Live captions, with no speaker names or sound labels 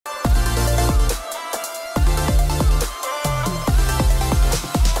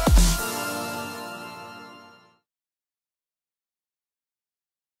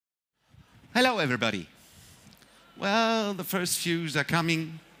Hello, everybody. Well, the first fews are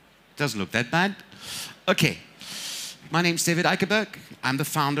coming. Doesn't look that bad. Okay. My name's David Eikeberg. I'm the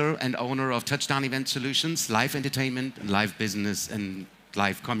founder and owner of Touchdown Event Solutions, live entertainment and live business and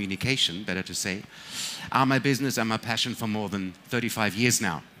live communication, better to say, are my business and my passion for more than 35 years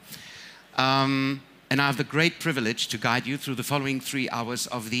now. And I have the great privilege to guide you through the following 3 hours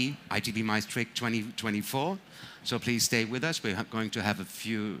of the ITB Maastricht 2024. So please stay with us. We're going to have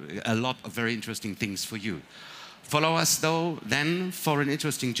a lot of very interesting things for you. Follow us, though, then for an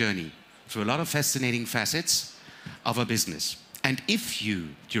interesting journey through a lot of fascinating facets of our business. And if you,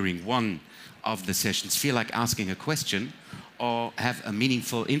 during one of the sessions, feel like asking a question or have a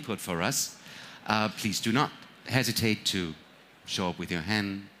meaningful input for us, please do not hesitate to show up with your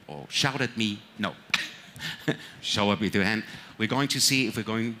hand or shout at me. No, show up with your hand. We're going to see if we're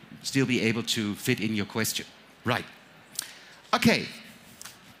going to still be able to fit in your question. Right. Okay,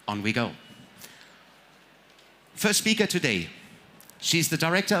 on we go. First speaker today. She's the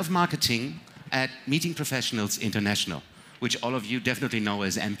Director of Marketing at Meeting Professionals International, which all of you definitely know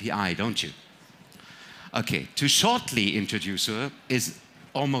as MPI, don't you? Okay, to shortly introduce her is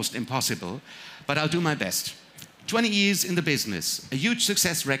almost impossible, but I'll do my best. 20 years in the business, a huge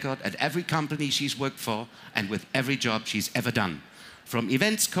success record at every company she's worked for and with every job she's ever done. From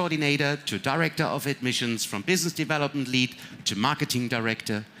events coordinator to director of admissions, from business development lead to marketing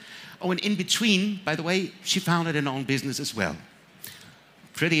director. Oh, and in between, by the way, she founded an own business as well.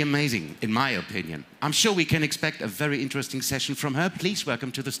 Pretty amazing, in my opinion. I'm sure we can expect a very interesting session from her. Please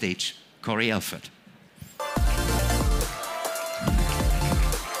welcome to the stage, Corey Elford.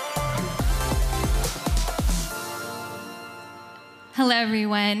 Hello,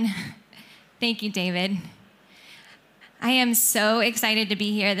 everyone. Thank you, David. I am so excited to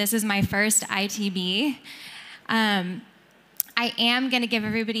be here. This is my first ITB. I am going to give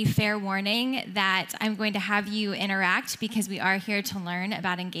everybody fair warning that I'm going to have you interact because we are here to learn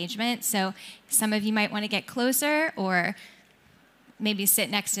about engagement. So some of you might want to get closer or maybe sit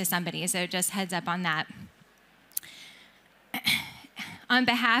next to somebody. So just heads up on that. On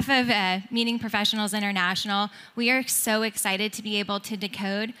behalf of Meeting Professionals International, we are so excited to be able to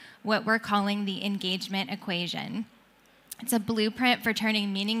decode what we're calling the engagement equation. It's a blueprint for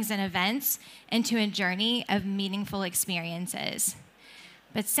turning meetings and events into a journey of meaningful experiences.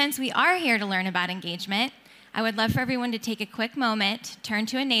 But since we are here to learn about engagement, I would love for everyone to take a quick moment, turn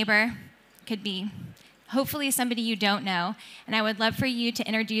to a neighbor, could be hopefully somebody you don't know, and I would love for you to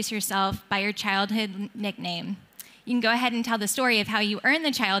introduce yourself by your childhood nickname. You can go ahead and tell the story of how you earned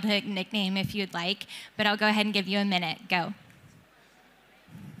the childhood nickname if you'd like, but I'll go ahead and give you a minute. Go.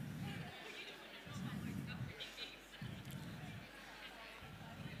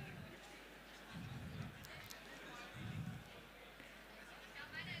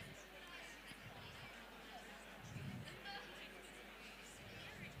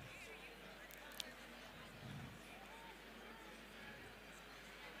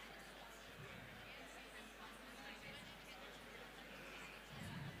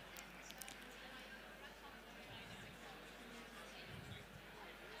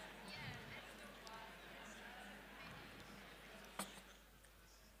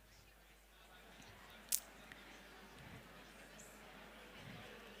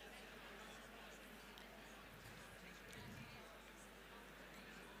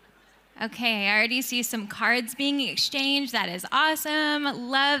 Okay, I already see some cards being exchanged. That is awesome.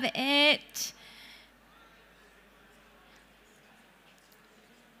 Love it.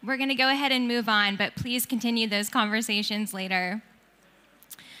 We're going to go ahead and move on, but please continue those conversations later.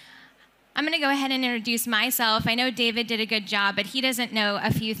 I'm going to go ahead and introduce myself. I know David did a good job, but he doesn't know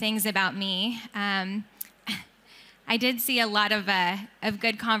a few things about me. I did see a lot of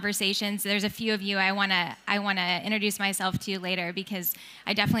good conversations. There's a few of you I wanna introduce myself to later because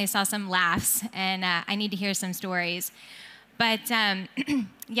I definitely saw some laughs and I need to hear some stories. But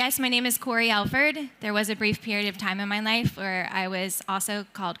yes, my name is Corey Elford. There was a brief period of time in my life where I was also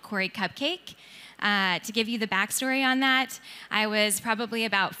called Corey Cupcake. To give you the backstory on that, I was probably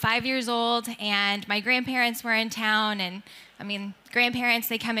about 5 years old and my grandparents were in town and I mean, grandparents,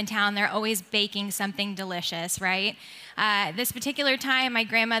 they come in town, they're always baking something delicious, right? This particular time, my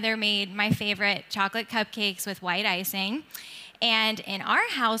grandmother made my favorite chocolate cupcakes with white icing. And in our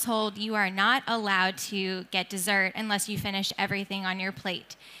household, you are not allowed to get dessert unless you finish everything on your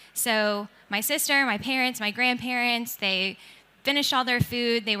plate. So my sister, my parents, my grandparents, they finished all their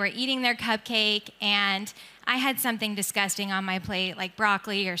food, they were eating their cupcake, and I had something disgusting on my plate, like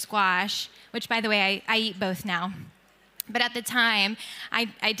broccoli or squash, which, by the way, I eat both now. But at the time,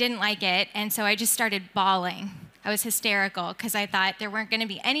 I didn't like it, and so I just started bawling. I was hysterical because I thought there weren't going to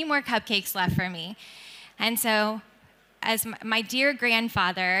be any more cupcakes left for me. And so, as my dear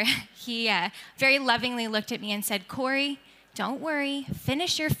grandfather, he very lovingly looked at me and said, "Corey, don't worry,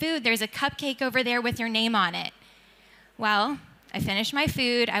 finish your food. There's a cupcake over there with your name on it." Well, I finish my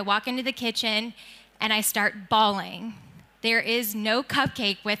food, I walk into the kitchen, and I start bawling. There is no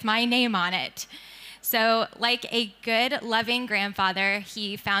cupcake with my name on it. So, like a good, loving grandfather,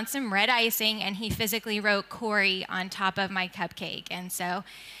 he found some red icing and he physically wrote Corey on top of my cupcake. And so,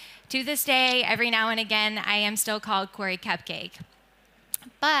 to this day, every now and again, I am still called Corey Cupcake.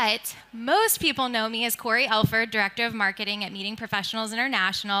 But most people know me as Corey Elford, Director of Marketing at Meeting Professionals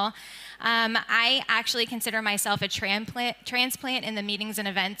International. I actually consider myself a transplant in the meetings and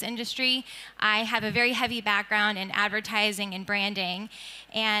events industry. I have a very heavy background in advertising and branding,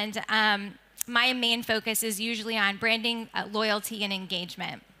 and my main focus is usually on branding, loyalty, and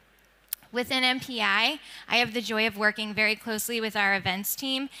engagement. Within MPI, I have the joy of working very closely with our events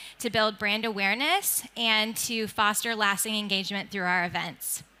team to build brand awareness and to foster lasting engagement through our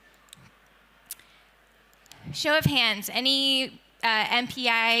events. Show of hands, any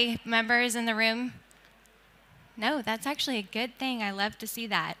MPI members in the room? No, that's actually a good thing. I love to see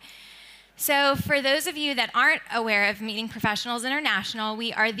that. So for those of you that aren't aware of Meeting Professionals International,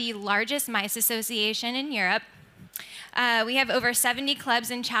 we are the largest MICE association in Europe. We have over 70 clubs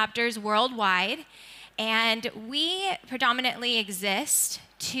and chapters worldwide, and we predominantly exist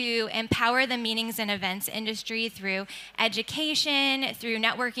to empower the meetings and events industry through education, through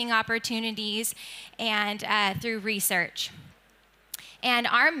networking opportunities, and through research. And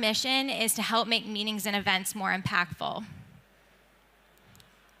our mission is to help make meetings and events more impactful.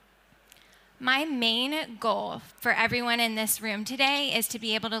 My main goal for everyone in this room today is to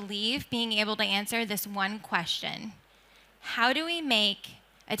be able to leave being able to answer this one question. How do we make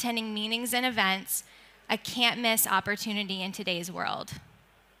attending meetings and events a can't-miss opportunity in today's world?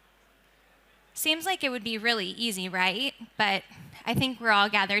 Seems like it would be really easy, right? But I think we're all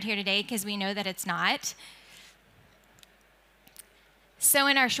gathered here today because we know that it's not. So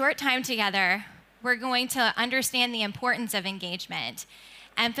in our short time together, we're going to understand the importance of engagement,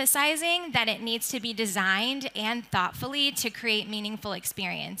 emphasizing that it needs to be designed and thoughtfully to create meaningful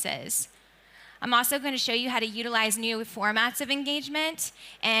experiences. I'm also going to show you how to utilize new formats of engagement,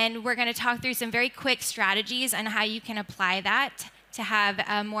 and we're going to talk through some very quick strategies on how you can apply that to have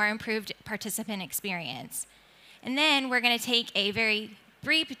a more improved participant experience. And then we're going to take a very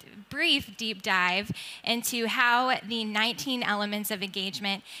brief deep dive into how the 19 elements of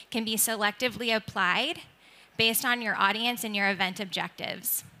engagement can be selectively applied based on your audience and your event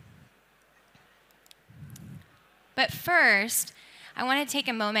objectives. But first, I want to take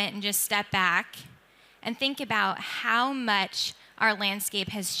a moment and just step back and think about how much our landscape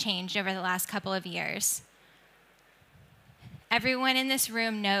has changed over the last couple of years. Everyone in this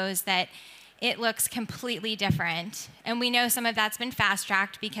room knows that it looks completely different. And we know some of that's been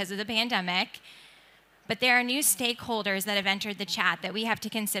fast-tracked because of the pandemic. But there are new stakeholders that have entered the chat that we have to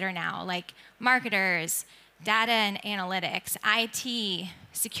consider now, like marketers, data and analytics, IT,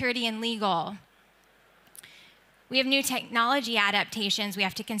 security and legal. We have new technology adaptations we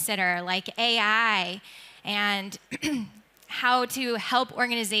have to consider, like AI, and how to help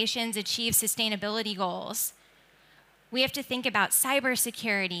organizations achieve sustainability goals. We have to think about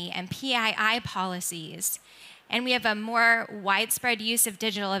cybersecurity and PII policies, and we have a more widespread use of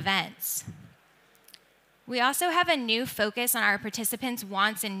digital events. We also have a new focus on our participants'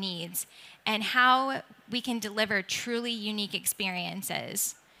 wants and needs and how we can deliver truly unique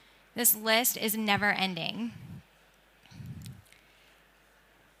experiences. This list is never ending.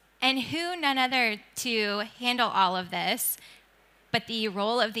 And who none other to handle all of this but the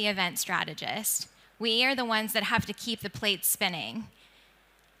role of the event strategist. We are the ones that have to keep the plate spinning.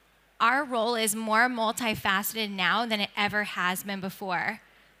 Our role is more multifaceted now than it ever has been before.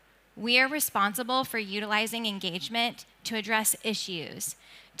 We are responsible for utilizing engagement to address issues,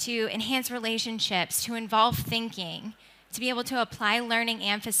 to enhance relationships, to involve thinking, to be able to apply learning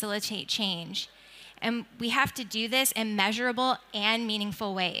and facilitate change. And we have to do this in measurable and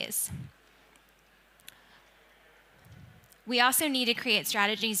meaningful ways. We also need to create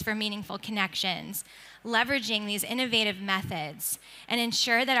strategies for meaningful connections, leveraging these innovative methods, and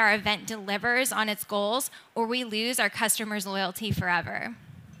ensure that our event delivers on its goals or we lose our customers' loyalty forever.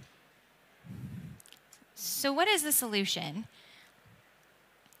 So what is the solution?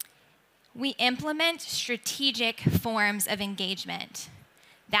 We implement strategic forms of engagement.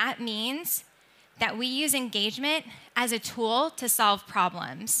 That means that we use engagement as a tool to solve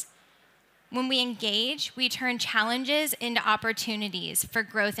problems. When we engage, we turn challenges into opportunities for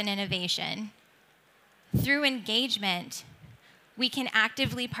growth and innovation. Through engagement, we can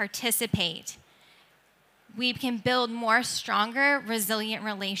actively participate. We can build more stronger, resilient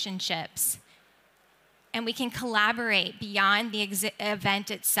relationships. And we can collaborate beyond the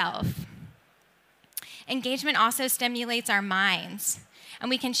event itself. Engagement also stimulates our minds, and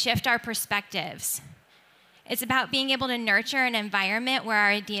we can shift our perspectives. It's about being able to nurture an environment where our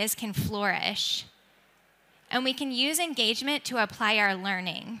ideas can flourish. And we can use engagement to apply our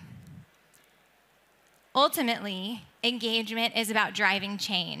learning. Ultimately, engagement is about driving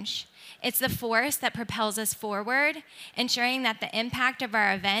change. It's the force that propels us forward, ensuring that the impact of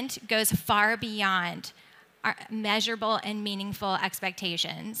our event goes far beyond our measurable and meaningful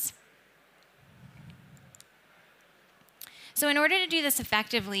expectations. So in order to do this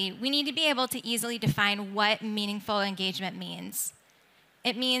effectively, we need to be able to easily define what meaningful engagement means.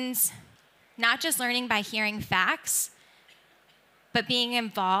 It means not just learning by hearing facts, but being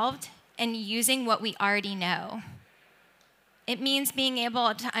involved and using what we already know. It means being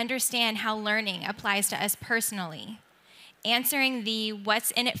able to understand how learning applies to us personally, answering the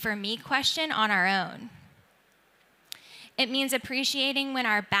 "what's in it for me" question on our own. It means appreciating when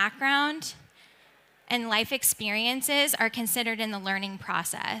our background and life experiences are considered in the learning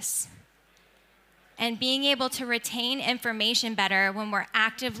process. And being able to retain information better when we're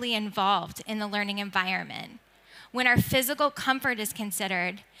actively involved in the learning environment. When our physical comfort is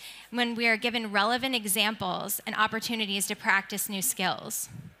considered, when we are given relevant examples and opportunities to practice new skills.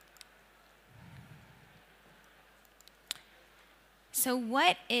 So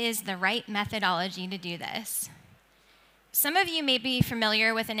what is the right methodology to do this? Some of you may be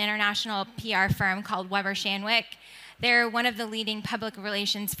familiar with an international PR firm called Weber Shandwick. They're one of the leading public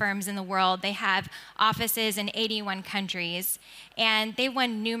relations firms in the world. They have offices in 81 countries, and they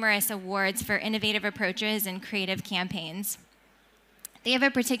won numerous awards for innovative approaches and creative campaigns. They have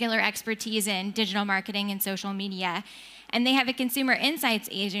a particular expertise in digital marketing and social media, and they have a consumer insights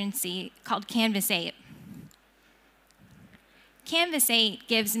agency called Canvas 8. Canvas 8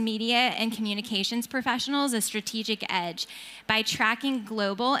 gives media and communications professionals a strategic edge by tracking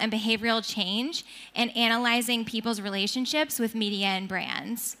global and behavioral change and analyzing people's relationships with media and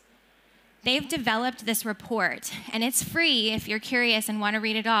brands. They've developed this report, and it's free. If you're curious and want to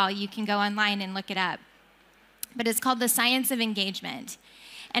read it all, you can go online and look it up. But it's called The Science of Engagement,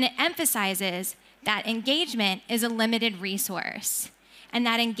 and it emphasizes that engagement is a limited resource, and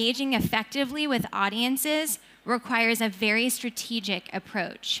that engaging effectively with audiences requires a very strategic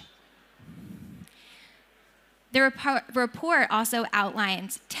approach. The report also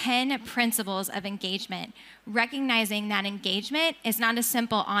outlines 10 principles of engagement, recognizing that engagement is not a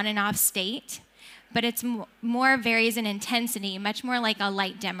simple on and off state, but it's more varies in intensity, much more like a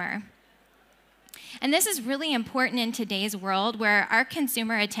light dimmer. And this is really important in today's world where our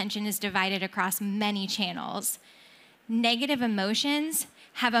consumer attention is divided across many channels. Negative emotions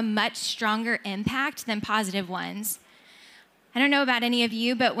have a much stronger impact than positive ones. I don't know about any of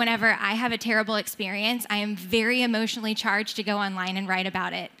you, but whenever I have a terrible experience, I am very emotionally charged to go online and write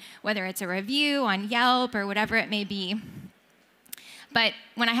about it, whether it's a review on Yelp or whatever it may be. But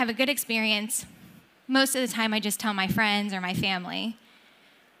when I have a good experience, most of the time I just tell my friends or my family.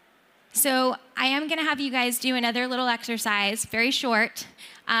 So I am going to have you guys do another little exercise, very short.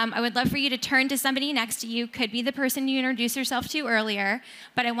 I would love for you to turn to somebody next to you, could be the person you introduced yourself to earlier,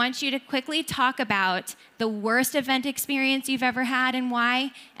 but I want you to quickly talk about the worst event experience you've ever had and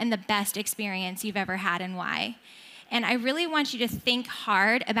why, and the best experience you've ever had and why. And I really want you to think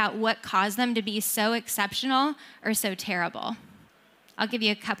hard about what caused them to be so exceptional or so terrible. I'll give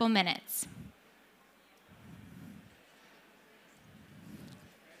you a couple minutes.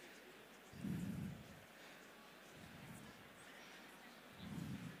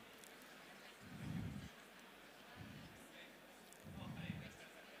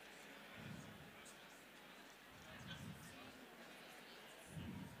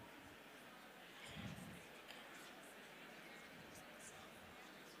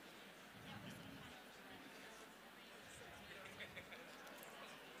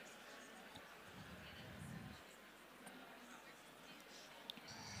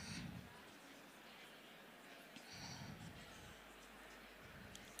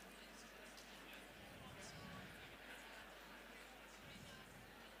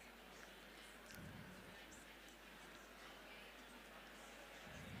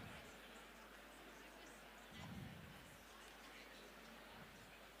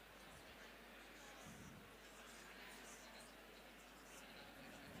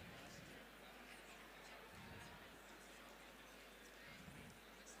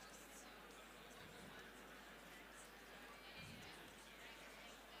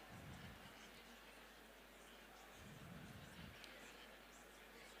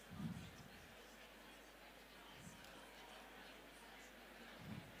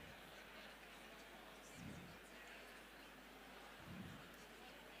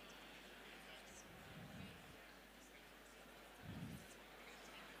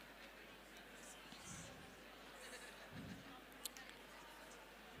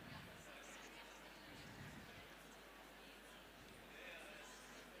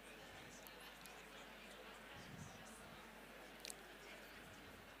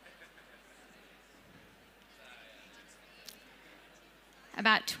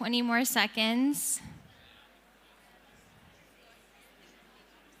 About 20 more seconds.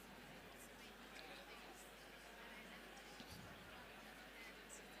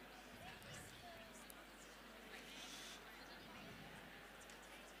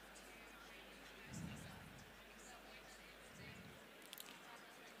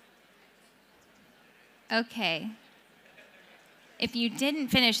 Okay. If you didn't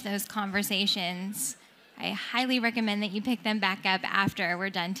finish those conversations, I highly recommend that you pick them back up after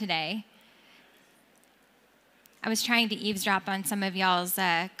we're done today. I was trying to eavesdrop on some of y'all's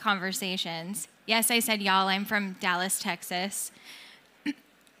conversations. Yes, I said y'all. I'm from Dallas, Texas.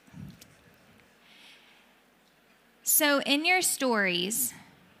 So in your stories,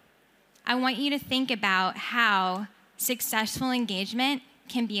 I want you to think about how successful engagement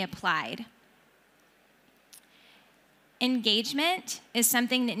can be applied. Engagement is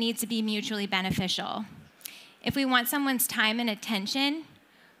something that needs to be mutually beneficial. If we want someone's time and attention,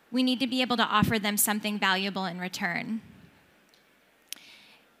 we need to be able to offer them something valuable in return.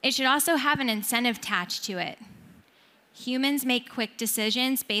 It should also have an incentive attached to it. Humans make quick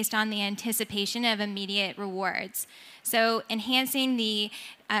decisions based on the anticipation of immediate rewards. So enhancing the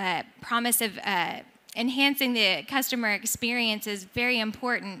enhancing the customer experience is very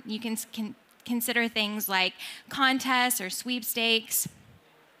important. You can consider things like contests or sweepstakes.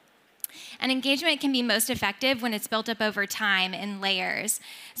 And engagement can be most effective when it's built up over time in layers,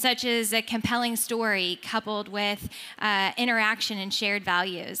 such as a compelling story coupled with interaction and shared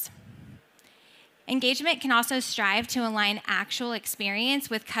values. Engagement can also strive to align actual experience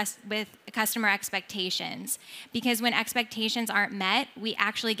with customer expectations, because when expectations aren't met, we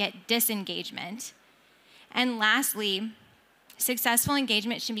actually get disengagement. And lastly, successful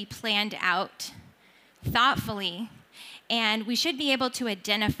engagement should be planned out thoughtfully, and we should be able to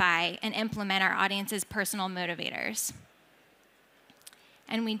identify and implement our audience's personal motivators.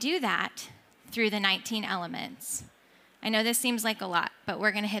 And we do that through the 19 elements. I know this seems like a lot, but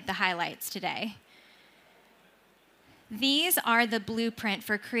we're going to hit the highlights today. These are the blueprint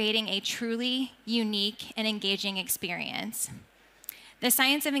for creating a truly unique and engaging experience. The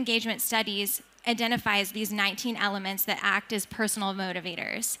science of engagement studies identifies these 19 elements that act as personal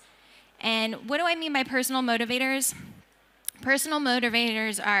motivators. And what do I mean by personal motivators? Personal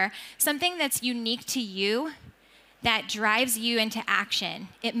motivators are something that's unique to you that drives you into action.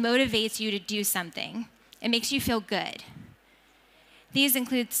 It motivates you to do something. It makes you feel good. These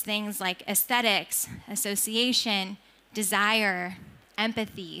include things like aesthetics, association, desire,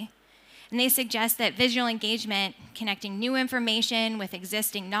 empathy. And they suggest that visual engagement, connecting new information with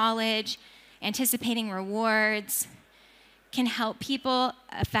existing knowledge, anticipating rewards, can help people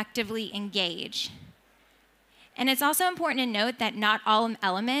effectively engage. And it's also important to note that not all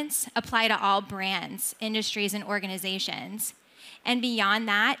elements apply to all brands, industries, and organizations. And beyond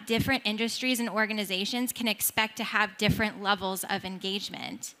that, different industries and organizations can expect to have different levels of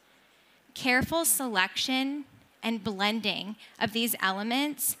engagement. Careful selection and blending of these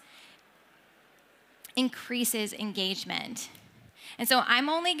elements increases engagement. And so I'm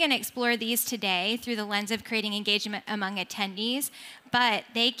only going to explore these today through the lens of creating engagement among attendees, but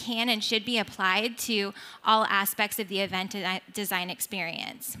they can and should be applied to all aspects of the event design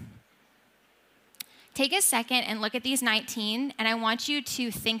experience. Take a second and look at these 19, and I want you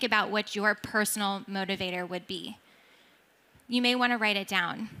to think about what your personal motivator would be. You may want to write it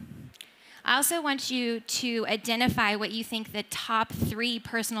down. I also want you to identify what you think the top 3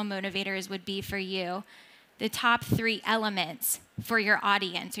 personal motivators would be for you, the top 3 elements for your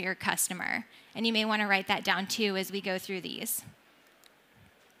audience or your customer. And you may want to write that down too as we go through these.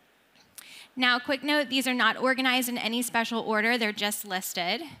 Now, quick note, these are not organized in any special order, they're just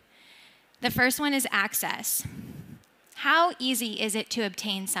listed. The first one is access. How easy is it to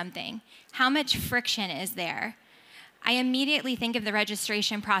obtain something? How much friction is there? I immediately think of the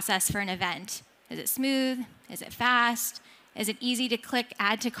registration process for an event. Is it smooth? Is it fast? Is it easy to click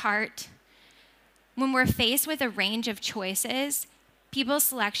add to cart? When we're faced with a range of choices, people's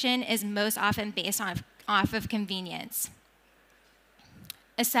selection is most often based off of convenience.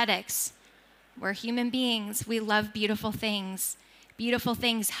 Aesthetics. We're human beings. We love beautiful things. Beautiful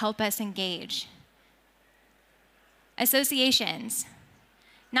things help us engage. Associations.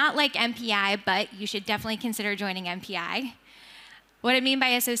 Not like MPI, but you should definitely consider joining MPI. What I mean by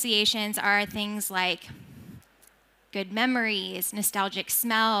associations are things like good memories, nostalgic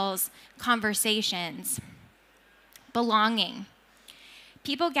smells, conversations, belonging.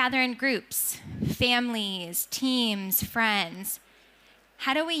 People gather in groups, families, teams, friends.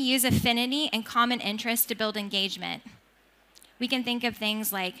 How do we use affinity and common interest to build engagement? We can think of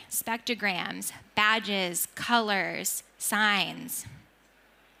things like spectrograms, badges, colors, signs.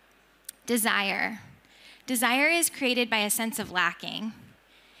 Desire. Desire is created by a sense of lacking.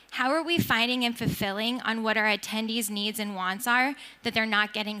 How are we finding and fulfilling on what our attendees' needs and wants are that they're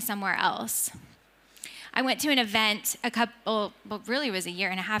not getting somewhere else? I went to an event really it was a year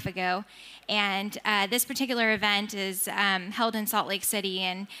and a half ago, and this particular event is held in Salt Lake City,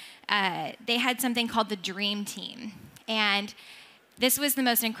 and they had something called the Dream Team. And this was the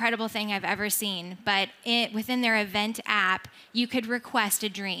most incredible thing I've ever seen, but within their event app, you could request a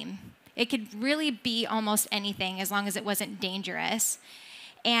dream. It could really be almost anything as long as it wasn't dangerous.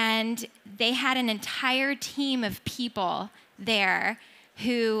 And they had an entire team of people there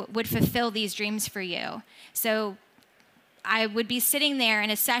who would fulfill these dreams for you. So I would be sitting there in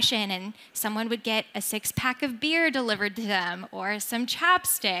a session and someone would get a 6-pack of beer delivered to them, or some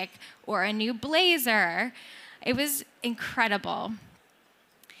chapstick, or a new blazer. It was incredible.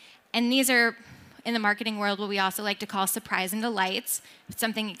 And these are, in the marketing world, what we also like to call surprise and delights. It's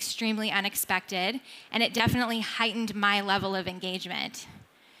something extremely unexpected, and it definitely heightened my level of engagement.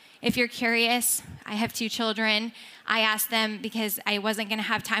 If you're curious, I have 2 children. I asked them, because I wasn't going to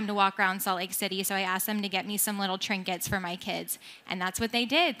have time to walk around Salt Lake City, so I asked them to get me some little trinkets for my kids. And that's what they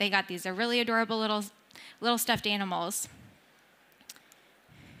did. They got these really adorable little stuffed animals.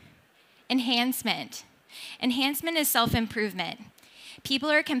 Enhancement. Enhancement is self-improvement.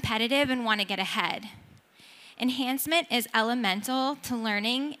 People are competitive and want to get ahead. Enhancement is elemental to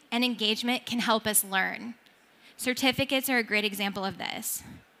learning, and engagement can help us learn. Certificates are a great example of this.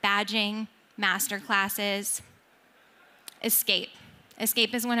 Badging, master classes, escape.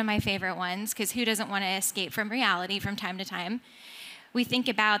 Escape is one of my favorite ones, because who doesn't want to escape from reality from time to time? We think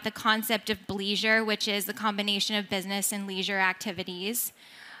about the concept of bleisure, which is the combination of business and leisure activities.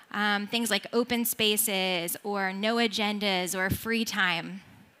 Things like open spaces, or no agendas, or free time.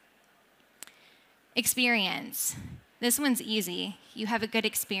 Experience. This one's easy. You have a good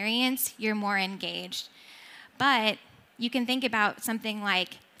experience, you're more engaged. But you can think about something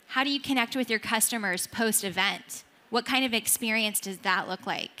like, how do you connect with your customers post-event? What kind of experience does that look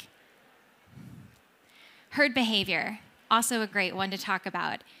like? Herd behavior, also a great one to talk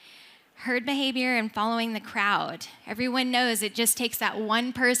about. Herd behavior and following the crowd. Everyone knows it just takes that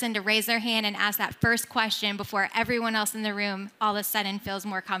one person to raise their hand and ask that first question before everyone else in the room all of a sudden feels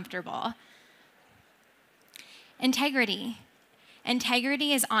more comfortable. Integrity.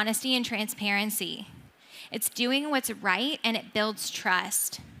 Integrity is honesty and transparency. It's doing what's right, and it builds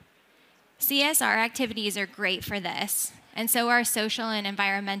trust. CSR activities are great for this, and so are social and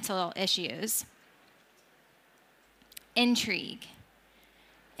environmental issues. Intrigue.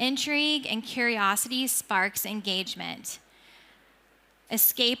 Intrigue and curiosity sparks engagement.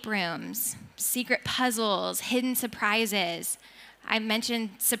 Escape rooms, secret puzzles, hidden surprises. I mentioned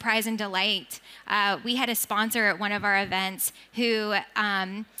surprise and delight. We had a sponsor at one of our events who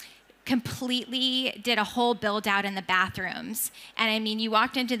completely did a whole build out in the bathrooms. And I mean, you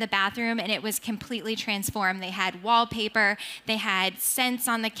walked into the bathroom and it was completely transformed. They had wallpaper, they had scents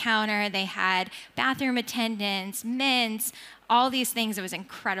on the counter, they had bathroom attendants, mints, all these things. It was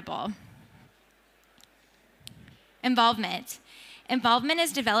incredible. Involvement. Involvement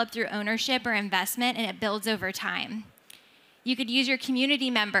is developed through ownership or investment, and it builds over time. You could use your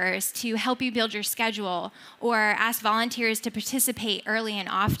community members to help you build your schedule, or ask volunteers to participate early and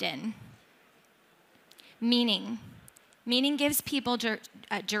often. Meaning. Meaning gives people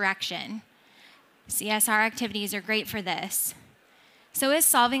direction. CSR activities are great for this. So is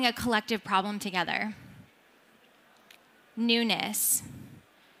solving a collective problem together. Newness.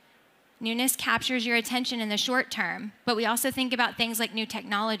 Newness captures your attention in the short term, but we also think about things like new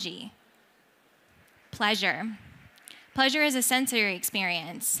technology. Pleasure. Pleasure is a sensory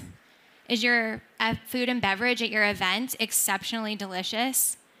experience. Is your food and beverage at your event exceptionally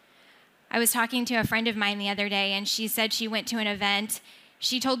delicious? I was talking to a friend of mine the other day, and she said she went to an event.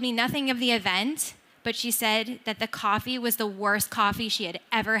 She told me nothing of the event, but she said that the coffee was the worst coffee she had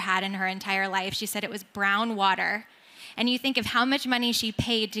ever had in her entire life. She said it was brown water. And you think of how much money she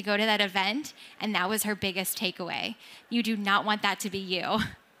paid to go to that event, and that was her biggest takeaway. You do not want that to be you.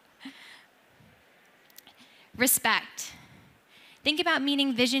 Respect. Think about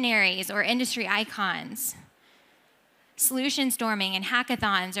meeting visionaries or industry icons. Solution storming and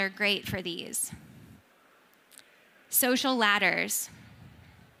hackathons are great for these. Social ladders.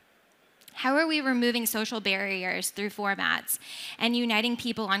 How are we removing social barriers through formats and uniting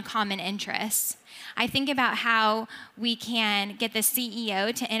people on common interests? I think about how we can get the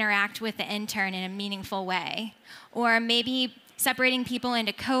CEO to interact with the intern in a meaningful way, or maybe separating people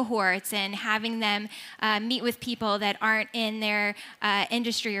into cohorts and having them meet with people that aren't in their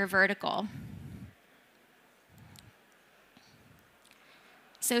industry or vertical.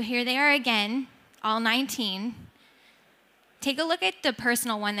 So here they are again, all 19. Take a look at the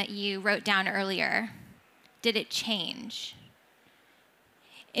personal one that you wrote down earlier. Did it change?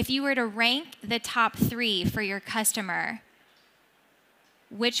 If you were to rank the top 3 for your customer,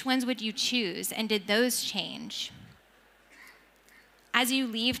 which ones would you choose, and did those change? As you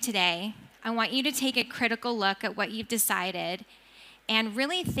leave today, I want you to take a critical look at what you've decided and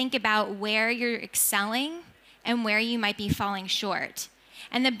really think about where you're excelling and where you might be falling short.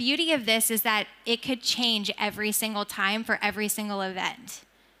 And the beauty of this is that it could change every single time for every single event.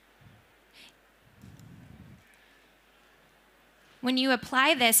 When you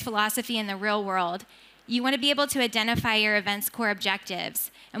apply this philosophy in the real world, you want to be able to identify your event's core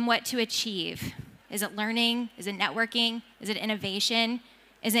objectives and what to achieve. Is it learning? Is it networking? Is it innovation?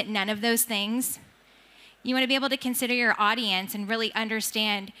 Is it none of those things? You want to be able to consider your audience and really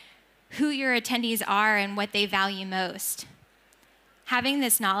understand who your attendees are and what they value most. Having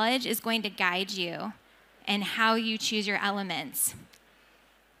this knowledge is going to guide you in how you choose your elements.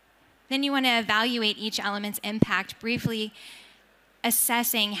 Then you want to evaluate each element's impact, briefly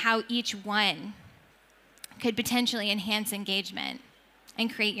assessing how each one could potentially enhance engagement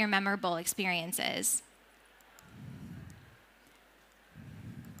and create your memorable experiences.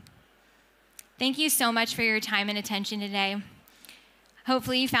 Thank you so much for your time and attention today.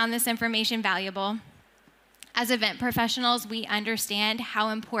 Hopefully you found this information valuable. As event professionals, we understand how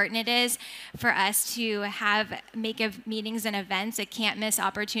important it is for us to make meetings and events a can't-miss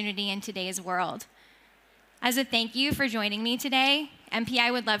opportunity in today's world. As a thank you for joining me today,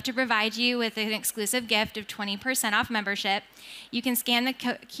 MPI would love to provide you with an exclusive gift of 20% off membership. You can scan the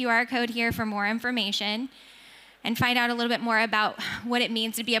QR code here for more information and find out a little bit more about what it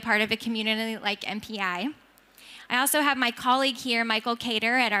means to be a part of a community like MPI. I also have my colleague here, Michael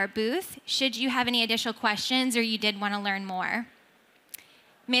Cater, at our booth, should you have any additional questions or you did want to learn more.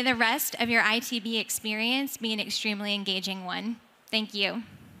 May the rest of your ITB experience be an extremely engaging one. Thank you.